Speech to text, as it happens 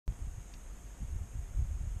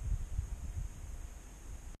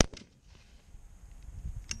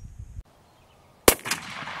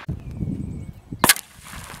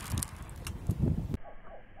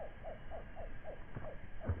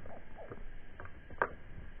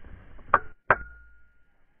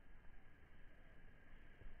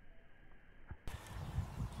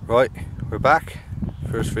Right, we're back.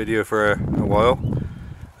 First video for a while.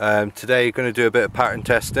 Today going to do a bit of pattern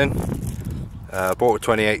testing. Bought a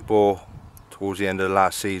 28 ball towards the end of the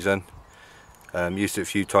last season. Used it a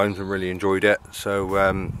few times and really enjoyed it. So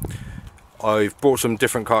I've bought some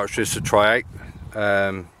different cartridges to try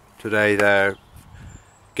out. Today they're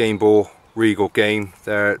Game Ball Regal Game.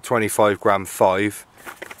 They're 25 gram 5.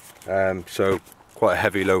 So quite a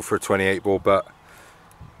heavy load for a 28 ball, but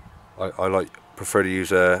I prefer to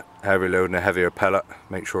use a heavy load and a heavier pellet.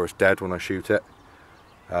 Make sure it's dead when I shoot it.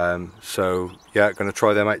 So yeah, going to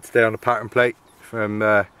try them out today on the pattern plate.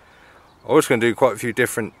 I was going to do quite a few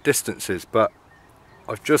different distances, but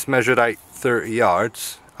I've just measured out 30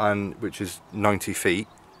 yards, which is 90 feet,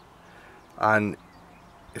 and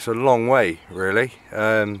it's a long way really.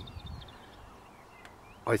 I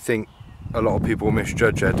think a lot of people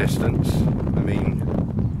misjudge their distance. I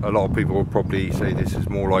mean, a lot of people will probably say this is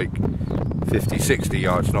more like 50-60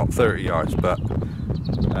 yards, not 30 yards, but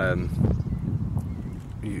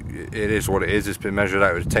it is what it is. It's been measured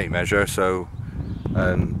out with a tape measure, so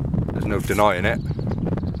there's no denying it,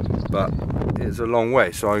 but it's a long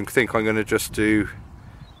way. So I think I'm going to just do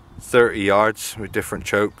 30 yards with different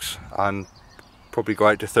chokes and probably go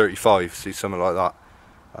out to 35, see something like that,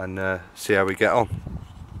 and see how we get on.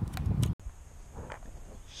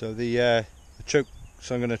 So the chokes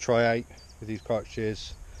I'm going to try out with these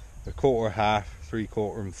cartridges are quarter, half,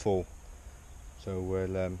 3/4 and full. So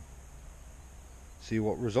we'll see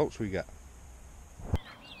what results we get.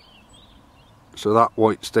 So that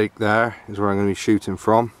white stake there is where I'm going to be shooting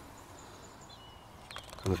from,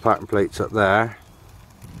 and the pattern plate's up there,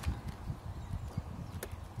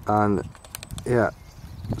 and yeah,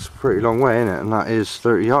 it's a pretty long way, isn't it? And that is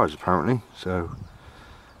 30 yards apparently, so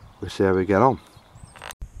we'll see how we get on.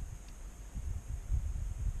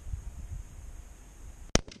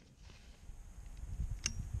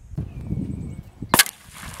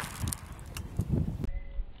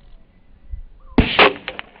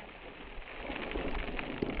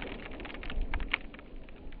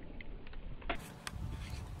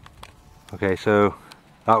 Okay, so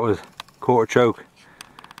that was quarter choke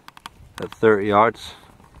at 30 yards.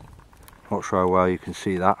 Not sure how well you can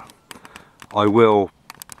see that. I will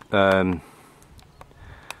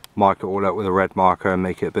mark it all out with a red marker and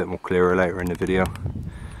make it a bit more clearer later in the video.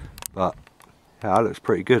 But yeah, that looks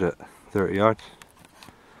pretty good at 30 yards.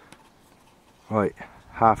 Right,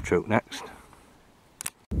 half choke next.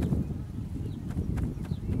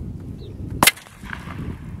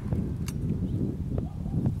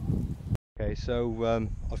 Okay, so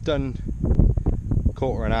I've done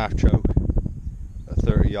quarter and half choke at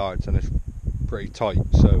 30 yards and it's pretty tight,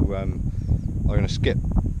 so I'm going to skip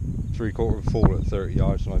 3/4 and full at 30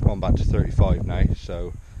 yards, and I've gone back to 35 now,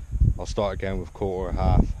 so I'll start again with quarter,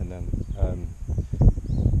 half, and then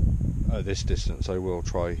at this distance I will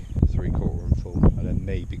try 3/4 and full, and then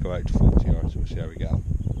maybe go out to 40 yards. We'll see how we get on.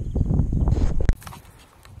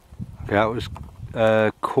 Okay, that was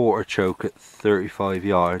quarter choke at 35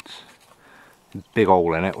 yards. Big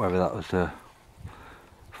hole in it, whether that was a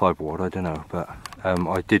fiberboard, I don't know, but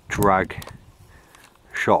I did drag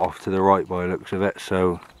a shot off to the right by the looks of it,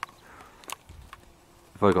 so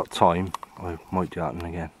if I got time I might do that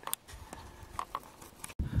again.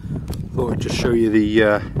 Thought I'd just show you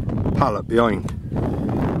the pallet behind.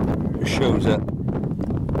 It shows that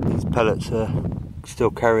these pellets are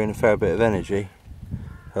still carrying a fair bit of energy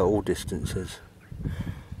at all distances.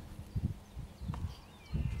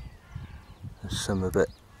 Some a bit,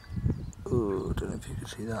 oh, I don't know if you can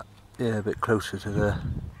see that, yeah, a bit closer to the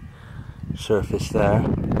surface there.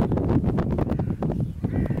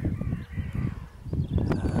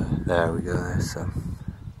 There we go, there's some.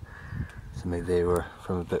 So maybe they were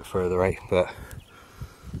from a bit further out, but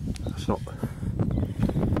that's not,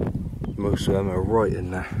 most of them are right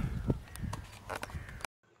in there.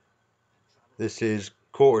 This is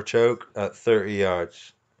quarter choke at 30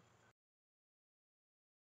 yards.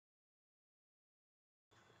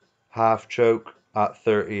 Half choke at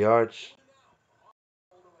 30 yards.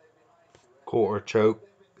 Quarter choke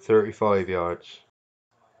 35 yards.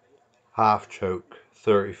 Half choke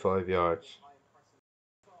 35 yards.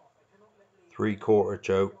 3/4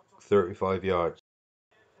 choke 35 yards.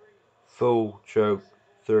 Full choke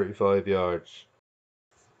 35 yards.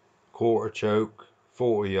 Quarter choke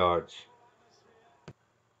 40 yards.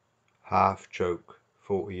 Half choke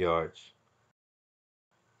 40 yards.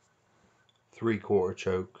 3/4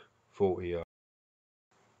 choke 40 yards,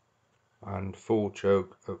 and full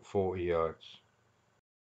choke at 40 yards.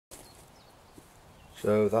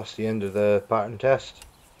 So that's the end of the pattern test.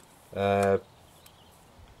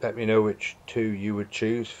 Let me know which two you would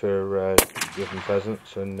choose for give them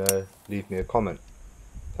presents and leave me a comment.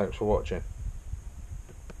 Thanks for watching.